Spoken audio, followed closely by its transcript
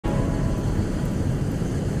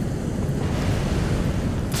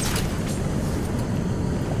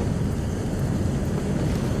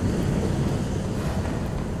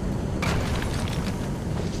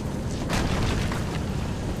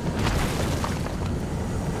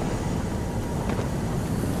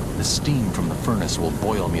The steam from the furnace will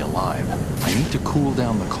boil me alive. I need to cool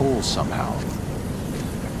down the coals somehow.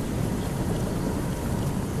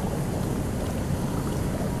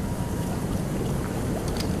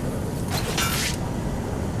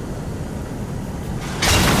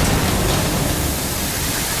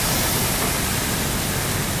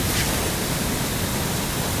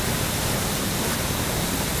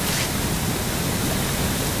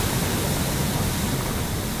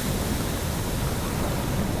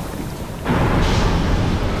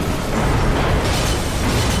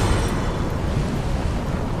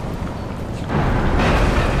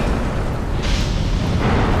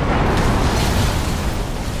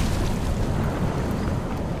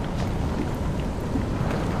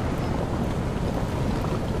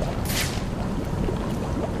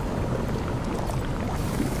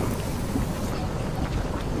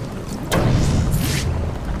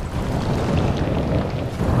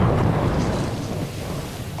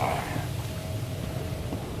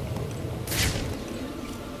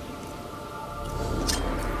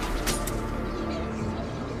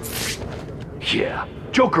 Yeah,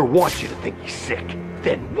 Joker wants you to think he's sick.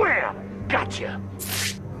 Then wham! Gotcha!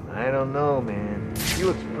 I don't know, man. He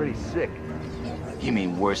looks pretty sick. You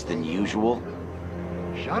mean worse than usual?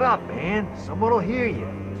 Shut up, man. Someone will hear you.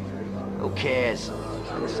 Who cares?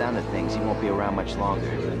 By the sound of things, he won't be around much longer.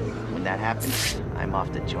 When that happens, I'm off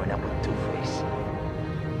to join up with Two-Face.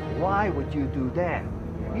 Why would you do that?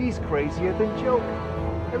 He's crazier than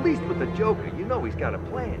Joker. At least with the Joker, you know he's got a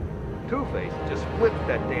plan. Two-Face just flips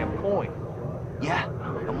that damn coin. Yeah?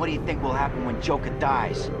 And what do you think will happen when Joker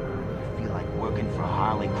dies? You feel like working for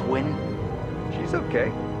Harley Quinn? She's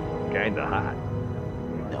okay. Kinda hot.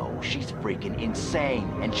 No, she's freaking insane,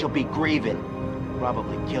 and she'll be grieving.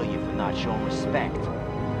 Probably kill you for not showing respect.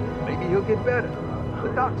 Maybe he'll get better. The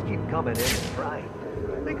docs keep coming in and trying.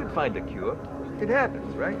 They could find a cure. It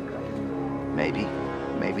happens, right? Maybe.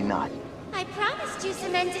 Maybe not. I promised you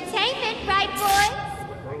some entertainment, right,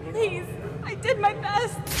 boys? Please, I did my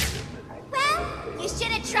best. Well, you should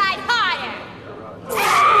have tried harder.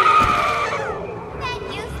 That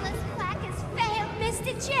useless quack has failed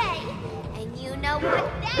Mr. J. And you know what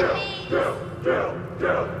that means. Oh,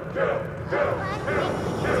 I think we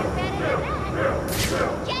can do better than that.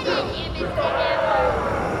 Get in here, Mr. Hammer.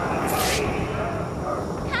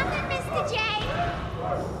 Come in, Mr. J.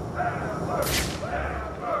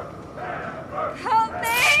 Help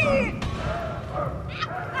me!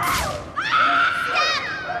 Stop!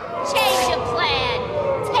 Change your plan.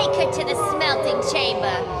 Take her to the smelting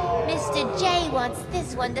chamber. Mr. J wants this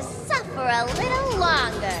one to suffer a little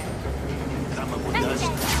longer. That's it.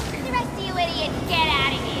 The rest of you idiots, get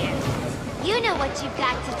out of here. You know what you've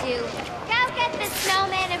got to do. Go get the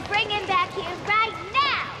snowman and bring him back here right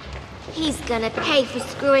now. He's gonna pay for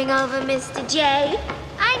screwing over Mr. J.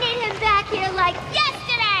 I need him back here like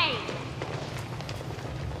yesterday.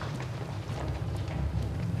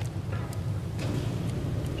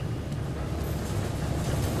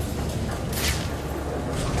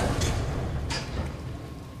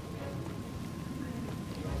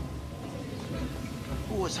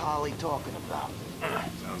 Who was Harley talking about?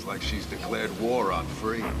 Sounds like she's declared war on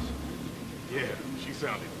Freeze. Yeah, she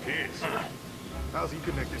sounded pissed. How's he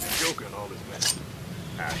connected to Joker and all this mess?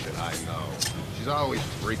 How should I know? She's always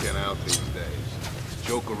freaking out these days.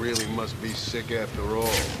 Joker really must be sick after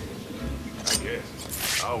all. I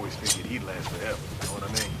guess. I always figured he'd last forever, you know what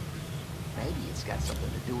I mean? Maybe it's got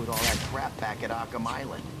something to do with all that crap back at Arkham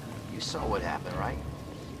Island. You saw what happened, right?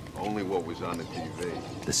 Only what was on the TV.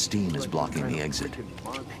 The steam is blocking the exit.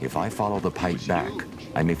 If I follow the pipe back,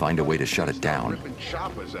 I may find a way to shut it down. Ripping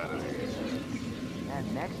choppers out of here.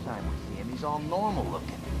 And next time we see him, he's all normal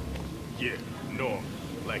looking. Yeah, normal.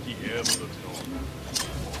 Like he ever looks normal.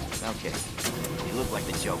 Okay, you look like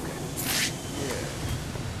the Joker. Yeah,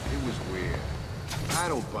 it was weird. I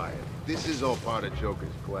don't buy it. This is all part of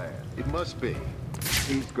Joker's plan. It must be.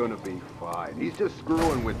 He's gonna be fine. He's just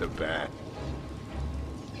screwing with the bat.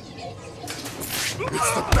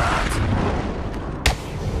 It's the bat!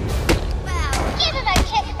 Well, give him a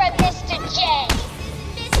kick from Mr. J.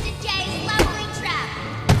 This is Mr. J's lovely trap.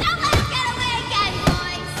 Don't let him get away again,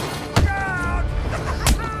 boys.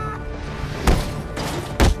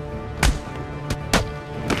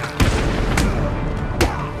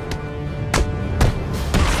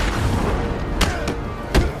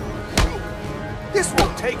 This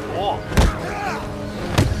won't take long.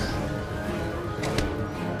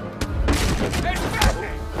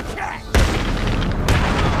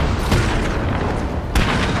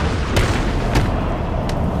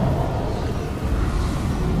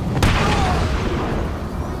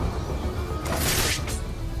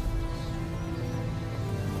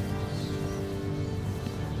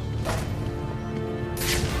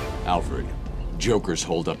 Alfred, Joker's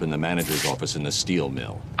holed up in the manager's office in the steel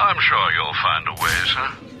mill. I'm sure you'll find a way, sir.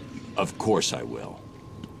 Of course I will.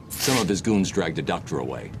 Some of his goons dragged a doctor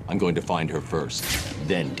away. I'm going to find her first,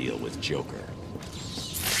 then deal with Joker.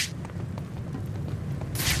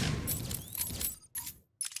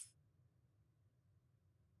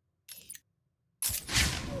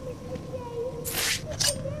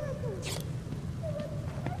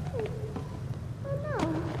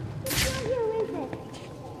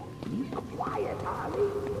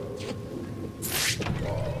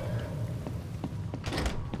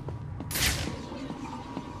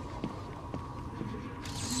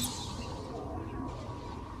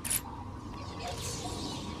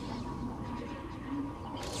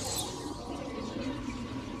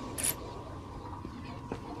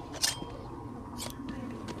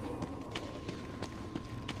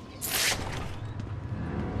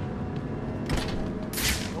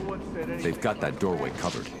 They've got that doorway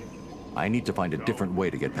covered. I need to find a different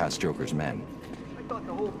way to get past Joker's men. I thought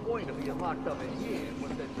the whole point of being locked up in here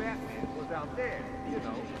was that Batman was out there, you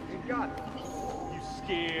know, in Gotham. You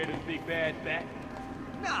scared of Big Bad Bat?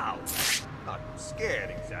 No, not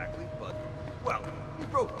scared exactly, but, well, he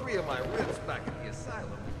broke 3 of my ribs back at the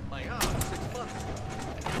asylum. My arm 6 months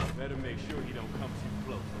ago. Better make sure he don't come too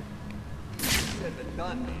close. He said the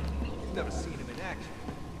gun man. You've never seen him in action.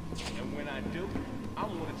 And when I do, I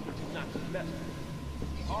want to teach you not to mess with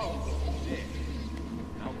him. All of them dead.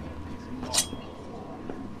 I want to piece of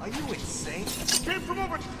art. Are you insane? Came from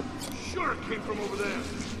over... Sure it came from over there.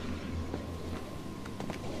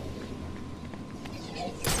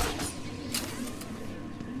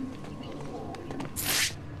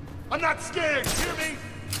 I'm not scared, hear me?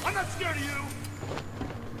 I'm not scared of you!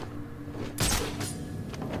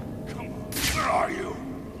 Come on, where are you?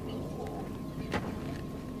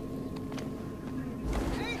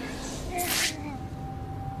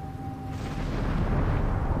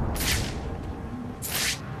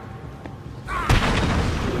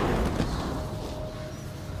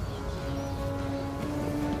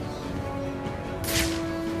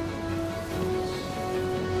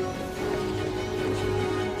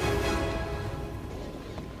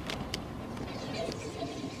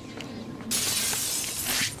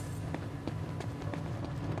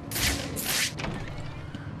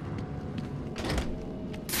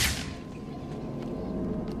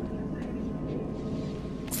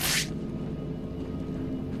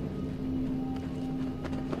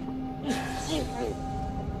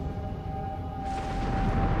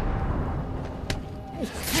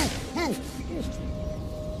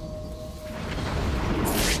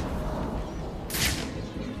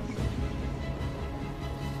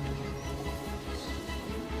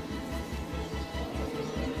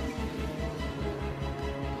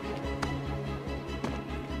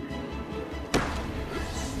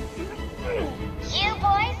 You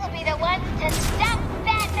boys will be the ones to stop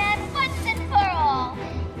Batman once and for all.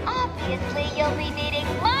 Obviously, you'll be needing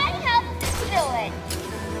my help to do it.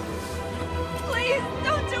 Please,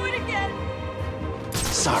 don't do it again.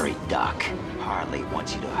 Sorry, Doc. Harley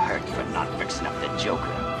wants you to hurt for not fixing up the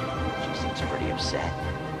Joker. She seems pretty upset.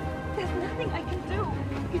 There's nothing I can do.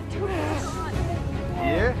 He's too far gone.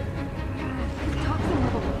 Yeah? He's toxin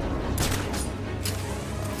level.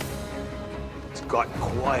 It's gotten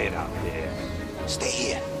quiet out there. Stay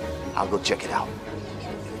here. I'll go check it out.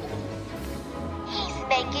 He's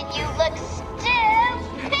making you look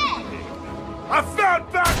stupid. I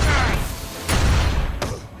found Batman!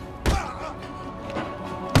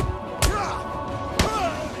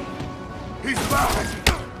 He's back!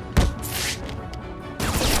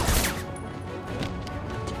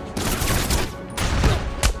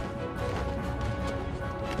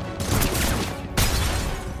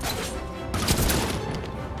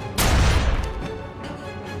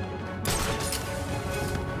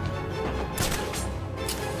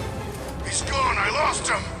 He's gone, I lost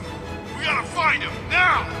him! We gotta find him,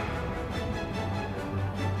 now!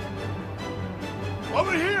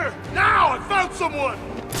 Over here! Now! I found someone!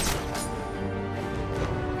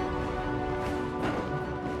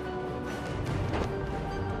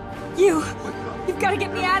 You've got to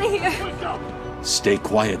get me out of here. Wake up! Stay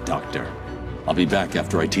quiet, Doctor. I'll be back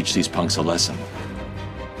after I teach these punks a lesson.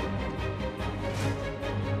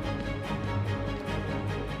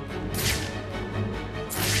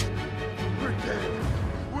 We're dead.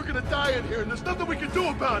 We're gonna die in here, and there's nothing we can do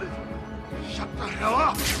about it. Shut the hell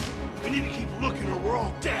up! We need to keep looking, or we're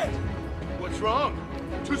all dead. What's wrong?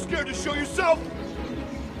 Too scared to show yourself?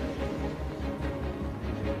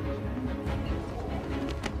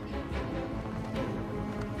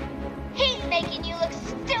 He's making you look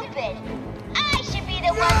stupid. I should be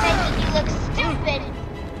the one making you look stupid.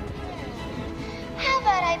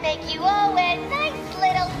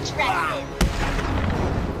 dresses.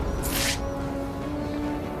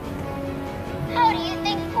 How do you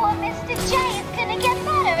think poor Mr. J is gonna get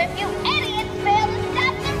better if you idiots fail to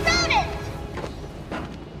stop the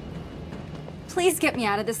rodents? Please get me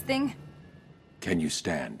out of this thing. Can you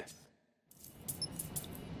stand?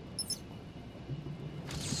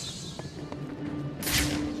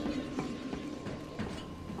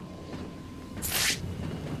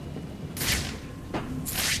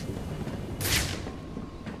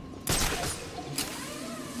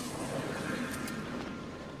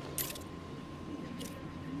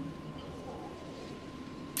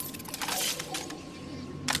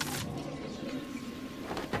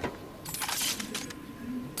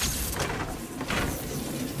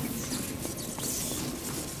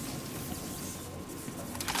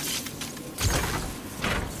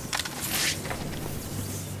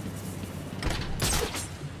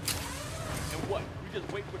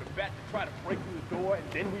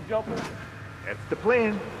 Then we jump in? That's the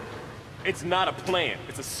plan. It's not a plan.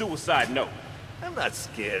 It's a suicide note. I'm not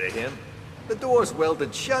scared of him. The door's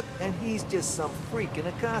welded shut, and he's just some freak in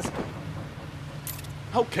a costume.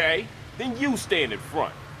 Okay, then you stand in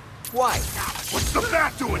front. Why? What's the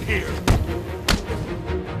bat doing here?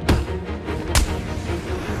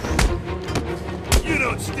 You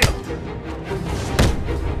don't still.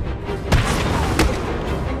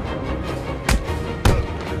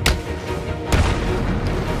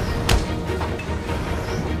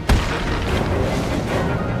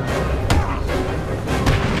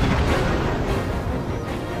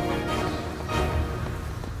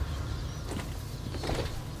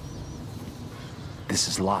 This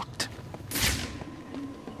is locked.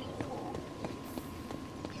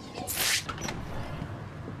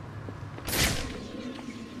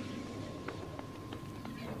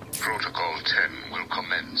 Protocol 10 will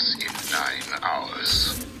commence in 9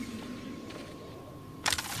 hours.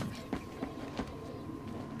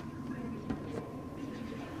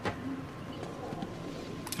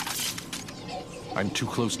 I'm too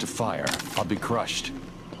close to fire. I'll be crushed.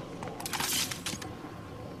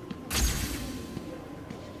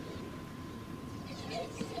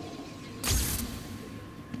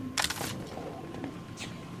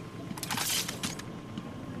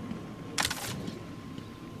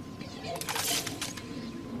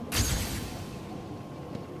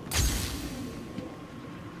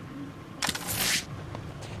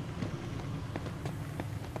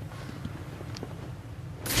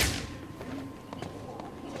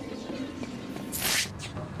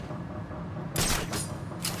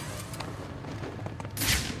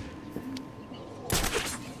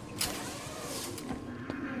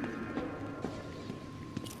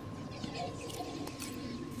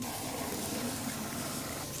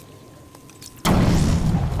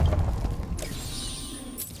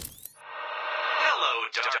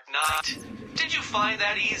 Did you find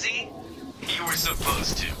that easy? You were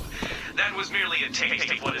supposed to. That was merely a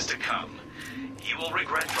taste of what is to come. You will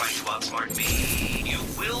regret trying to outsmart me. You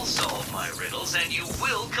will solve my riddles, and you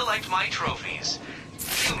will collect my trophies.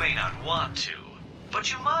 You may not want to,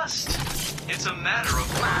 but you must. It's a matter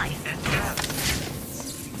of life and death.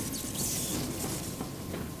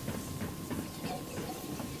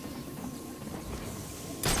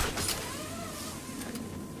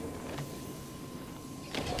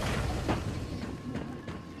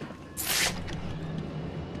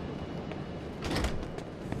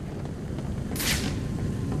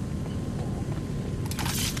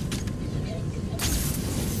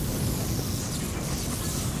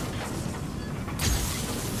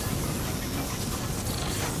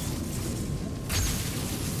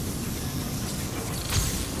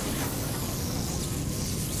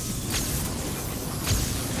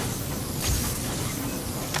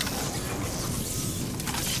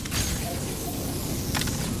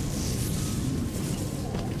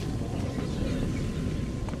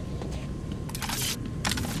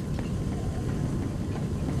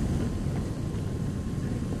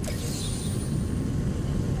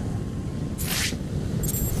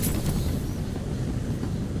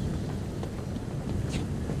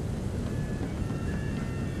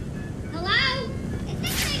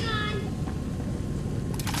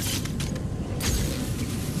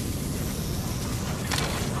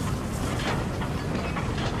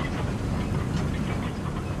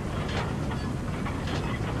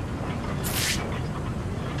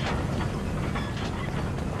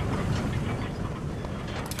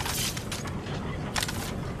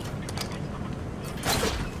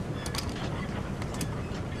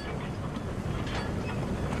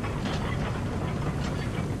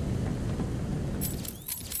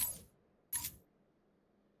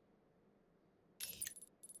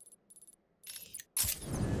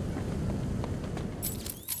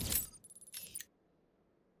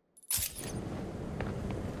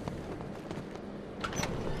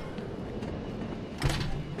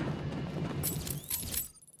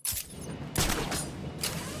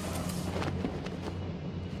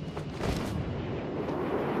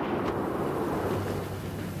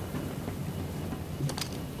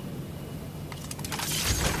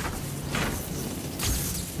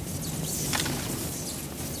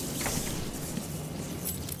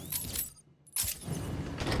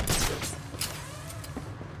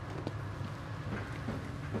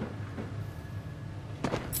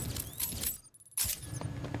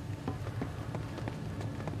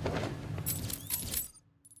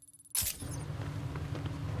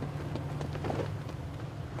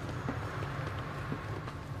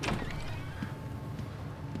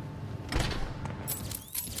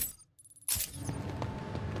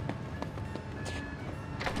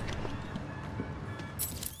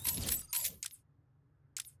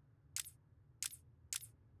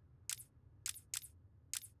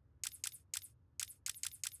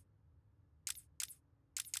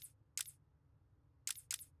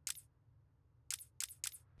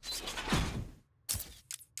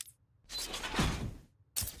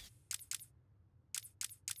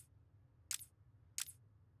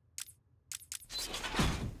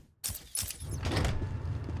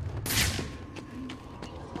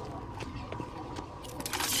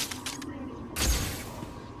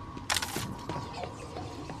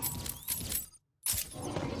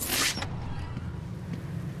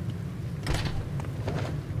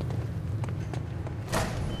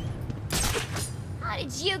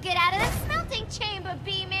 Did you get out of the smelting chamber,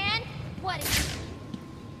 B-Man? What is...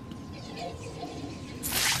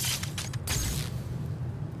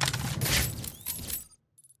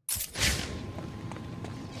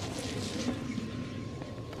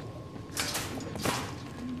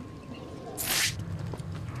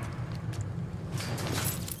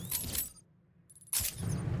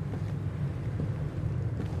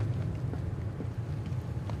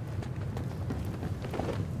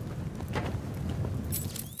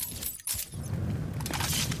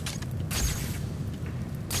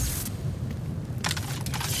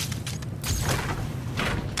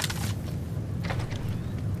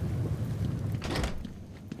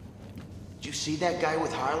 See that guy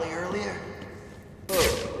with Harley earlier?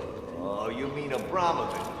 Oh, you mean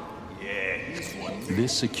Abramovich? Yeah, he's one.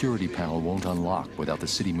 This security panel won't unlock without the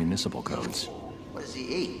city municipal codes. What does he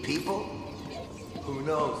eat, people? Who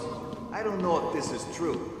knows? I don't know if this is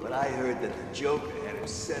true, but I heard that the Joker had him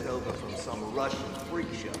sent over from some Russian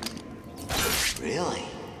freak show. Really?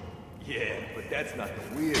 Yeah, but that's not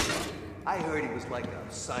the weird one. I heard he was like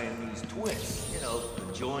a Siamese twin. You know,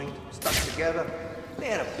 joined, stuck together. They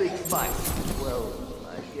had a big fight. Well,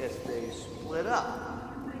 I guess they split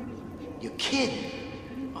up. You're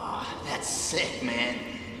kidding? Oh, that's sick, man.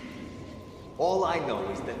 All I know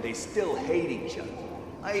is that they still hate each other.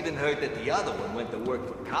 I even heard that the other one went to work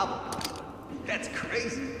for Cobblepot. That's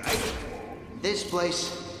crazy, right? This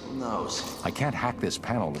place, who knows? I can't hack this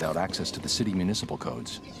panel without access to the city municipal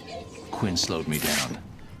codes. Quinn slowed me down.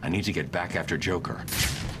 I need to get back after Joker.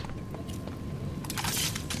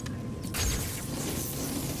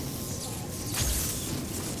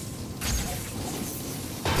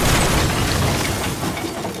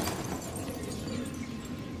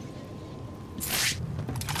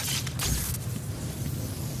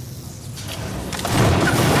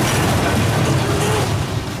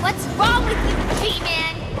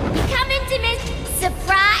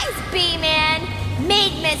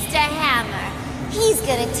 He's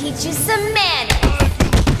gonna teach you some manners. I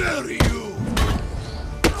will bury you!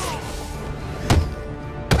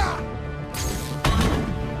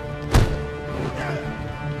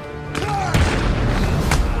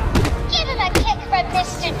 Give him a kick from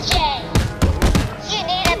Mr. J. You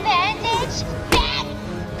need a bandage?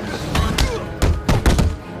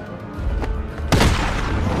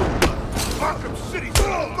 Arkham City's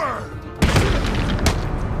over!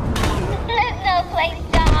 There's no place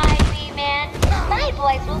to hide, B-Man. My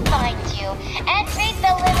boys will find you and beat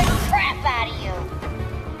the living crap out of you.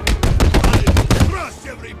 I will crush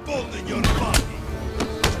every bone in your body!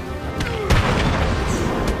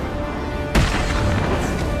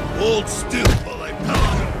 Hold still while I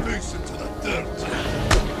pound your face into the dirt.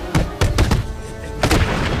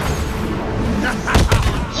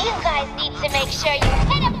 You guys need to make sure you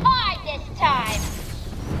hit him hard this time.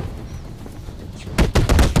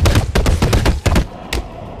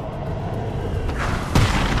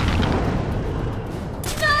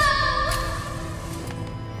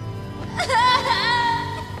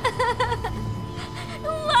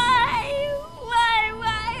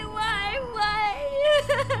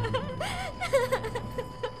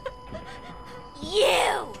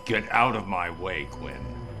 Get out of my way, Quinn.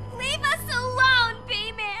 Leave us alone,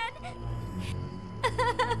 B-Man!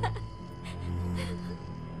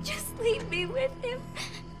 Just leave me with him.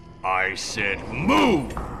 I said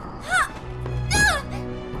move!